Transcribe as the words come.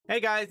Hey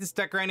guys, it's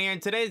GMAN here.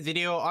 In today's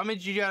video, I'm going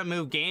to teach you how to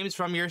move games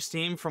from your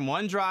Steam from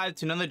one drive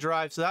to another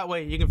drive, so that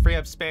way you can free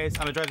up space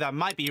on a drive that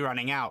might be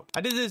running out. I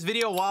did this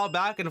video a while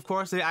back, and of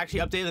course they actually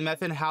updated the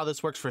method and how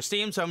this works for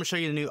Steam, so I'm going to show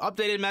you the new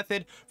updated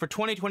method for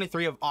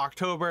 2023 of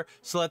October,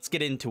 so let's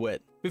get into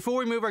it. Before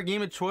we move our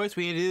game of choice,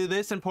 we need to do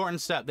this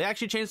important step. They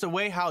actually changed the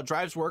way how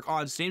drives work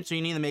on Steam, so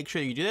you need to make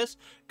sure you do this.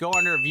 Go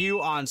under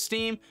View on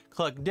Steam,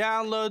 click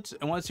Downloads,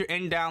 and once you're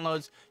in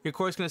Downloads, you're of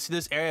course going to see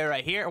this area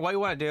right here. What you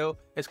want to do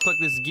is click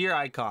this gear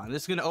icon.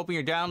 This is going to open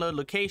your download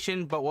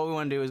location, but what we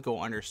want to do is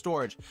go under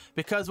Storage.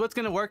 Because what's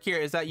going to work here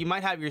is that you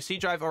might have your C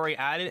drive already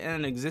added in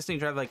an existing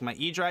drive like my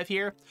E drive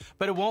here,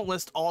 but it won't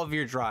list all of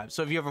your drives.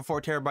 So if you have a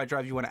 4 terabyte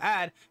drive you want to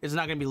add, it's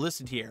not going to be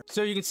listed here.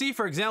 So you can see,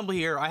 for example,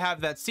 here I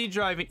have that C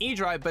drive and E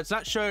drive, but it's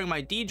not showing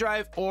my D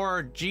drive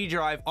or G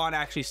drive on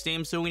actually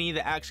Steam, so we need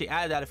to actually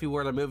add that if we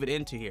were to move it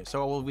into here.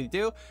 So what we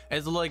do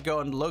is go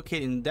and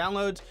locate in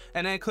Downloads,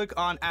 and then click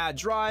on Add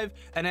Drive,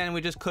 and then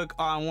we just click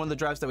on one of the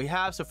drives that we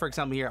have. So for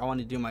example here, I want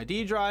to do my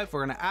D drive.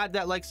 We're going to add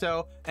that like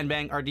so, and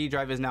bang, our D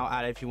drive is now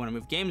added if you want to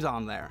move games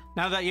on there.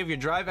 Now that you have your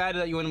drive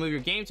added that you want to move your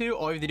game to,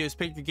 all you have to do is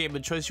pick your game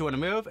of choice you want to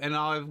move,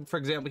 and for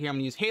example here I'm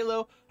going to use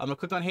Halo. I'm going to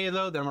click on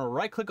Halo, then I'm going to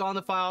right click on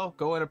the file,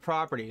 go into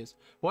Properties.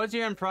 Once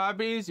you're in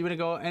Properties, you're going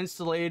to go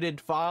Installed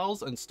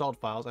Files, Installed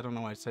Files. I don't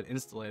know why I said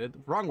installed,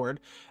 wrong word.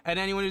 And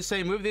then you want to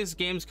say move this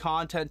game's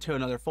content to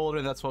another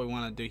folder. That's what we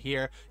want to do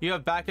here. You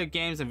have backup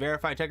games and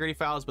verified integrity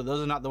files, but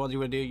those are not the ones you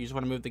want to do. You just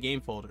want to move the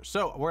game folder.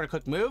 So we're going to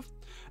click move,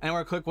 and we're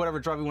going to click whatever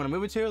drive we want to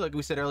move it to. Like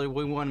we said earlier,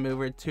 we want to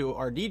move it to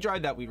our D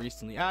drive that we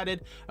recently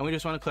added, and we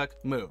just want to click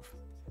move.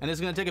 And it's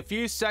going to take a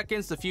few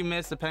seconds, a few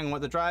minutes, depending on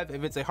what the drive.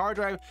 If it's a hard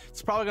drive,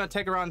 it's probably going to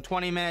take around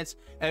 20 minutes.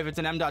 If it's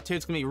an M.2,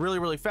 it's going to be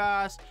really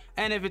fast.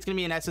 And if it's going to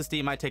be an SSD,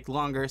 it might take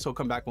longer, so we'll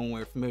come back when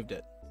we've moved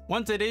it.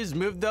 Once it is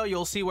moved though,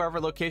 you'll see wherever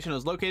location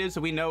is located, so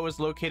we know it's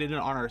located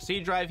on our C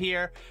drive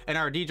here, and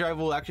our D drive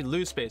will actually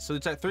lose space. So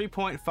it's at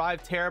 3.5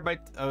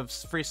 terabytes of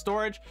free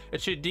storage.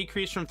 It should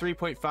decrease from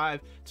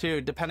 3.5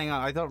 to, depending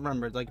on, I don't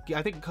remember, like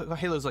I think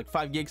Halo's like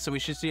 5 gigs, so we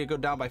should see it go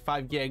down by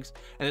 5 gigs,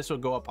 and this will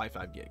go up by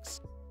 5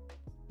 gigs.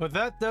 With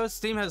that though,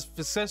 Steam has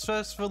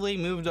successfully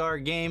moved our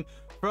game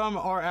from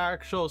our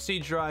actual C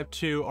drive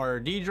to our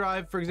D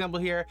drive, for example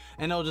here,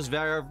 and it'll just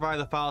verify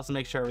the files to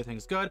make sure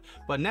everything's good.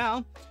 But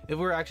now, if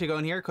we're actually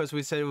going here, because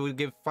we said we would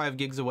give 5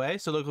 gigs away,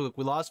 so look,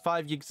 we lost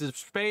 5 gigs of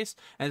space,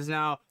 and it's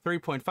now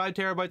 3.5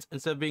 terabytes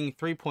instead of being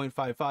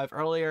 3.55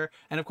 earlier.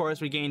 And of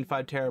course, we gained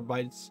 5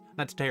 terabytes,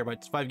 not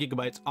terabytes, 5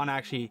 gigabytes on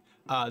actually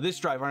this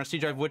drive, on our C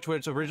drive, which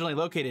was originally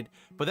located.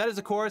 But that is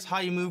of course how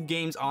you move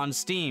games on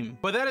Steam.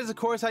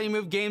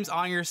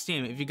 Your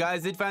Steam. If you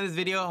guys did find this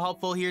video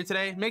helpful here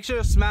today, make sure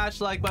to smash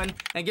the like button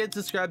and get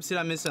subscribed so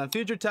you're not missing on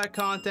future tech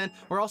content.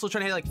 We're also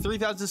trying to hit like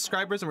 3,000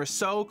 subscribers, and we're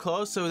so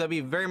close, so that'd be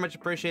very much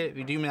appreciated if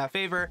you do me that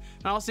favor.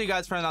 And I'll see you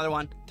guys for another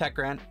one.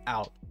 GMAN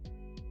out.